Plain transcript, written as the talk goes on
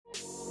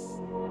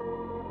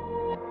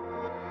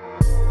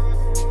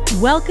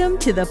Welcome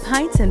to the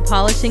Pints and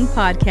Polishing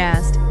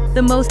Podcast,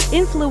 the most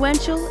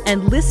influential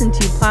and listened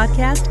to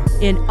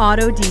podcast in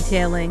auto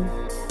detailing.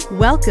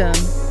 Welcome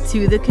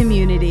to the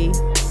community.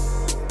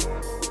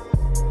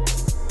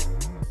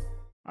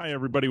 Hi,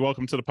 everybody.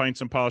 Welcome to the Pints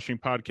and Polishing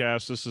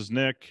Podcast. This is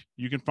Nick.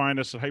 You can find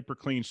us at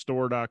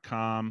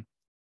hypercleanstore.com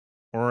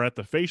or at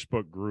the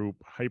Facebook group,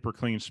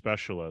 Hyperclean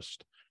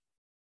Specialist.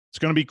 It's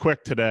going to be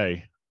quick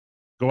today.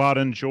 Go out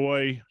and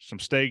enjoy some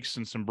steaks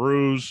and some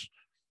brews,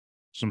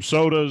 some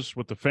sodas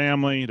with the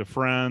family, the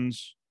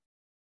friends,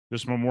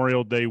 this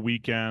Memorial Day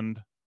weekend.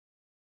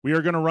 We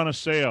are going to run a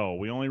sale.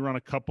 We only run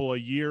a couple a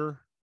year.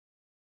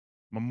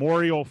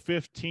 Memorial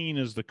 15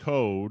 is the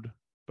code,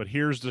 but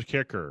here's the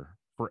kicker.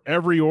 For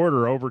every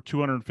order over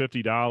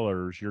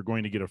 $250, you're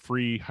going to get a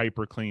free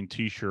Hyperclean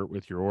t-shirt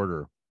with your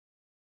order.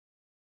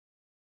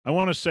 I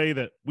want to say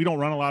that we don't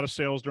run a lot of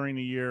sales during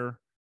the year.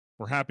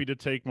 We're happy to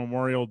take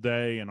Memorial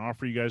Day and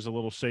offer you guys a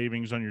little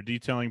savings on your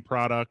detailing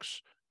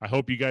products. I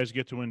hope you guys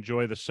get to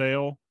enjoy the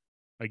sale.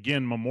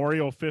 Again,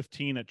 Memorial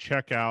 15 at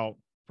checkout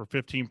for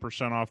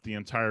 15% off the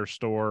entire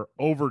store.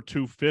 Over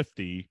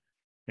 $250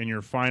 in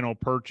your final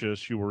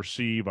purchase, you will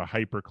receive a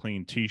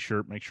Hyperclean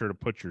t-shirt. Make sure to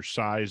put your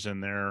size in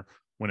there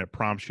when it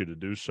prompts you to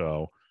do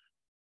so.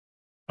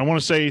 I want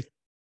to say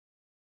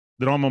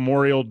that on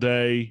Memorial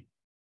Day,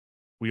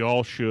 we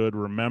all should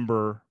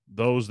remember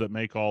those that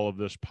make all of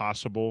this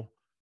possible,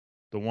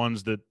 the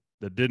ones that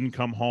didn't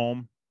come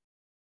home,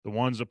 the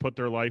ones that put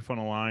their life on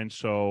the line.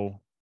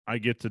 So I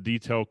get to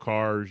detail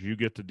cars, you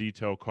get to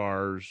detail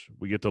cars,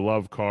 we get to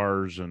love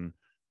cars and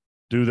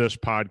do this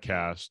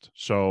podcast.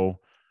 So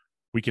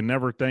we can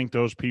never thank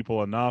those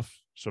people enough.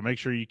 So make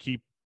sure you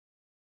keep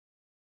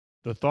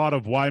the thought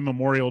of why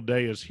Memorial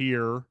Day is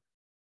here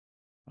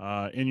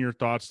in your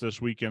thoughts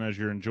this weekend as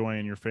you're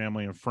enjoying your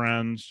family and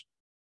friends.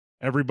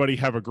 Everybody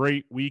have a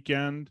great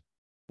weekend.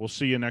 We'll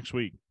see you next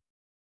week.